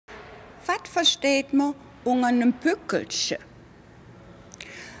Was versteht man unter einem Pückelche?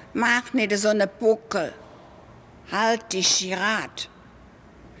 Mach nicht so ne Buckel. Halt dich Girat.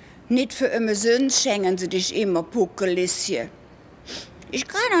 Nicht für immer Sünd schenken sie dich immer Puckelisje. Ich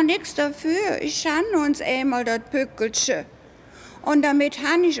kann doch nix dafür. Ich schande uns einmal das Pückelche. Und damit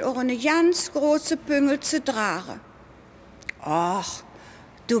han ich auch eine ganz große Püngel zu tragen. Ach,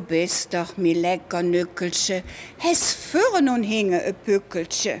 du bist doch mi lecker Nückelche. Hes für nun hinge e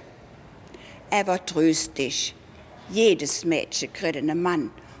Pückelche. Aber tröst dich. Jedes Mädchen kriegt einen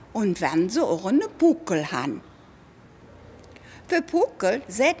Mann. Und wenn sie auch eine Puckel han. Für Puckel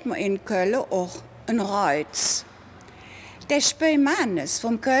sagt man in Köln auch ein Reuz. Der Spielmannes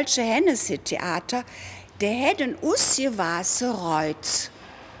vom kölsche Hennessy-Theater, der hat ein ausgewaschen Reuz.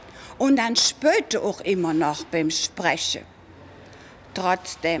 Und dann spürte auch immer noch beim Sprechen.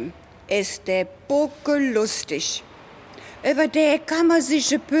 Trotzdem ist der Puckel lustig. Über den kann man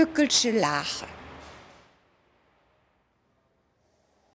sich ein Pückelchen lachen.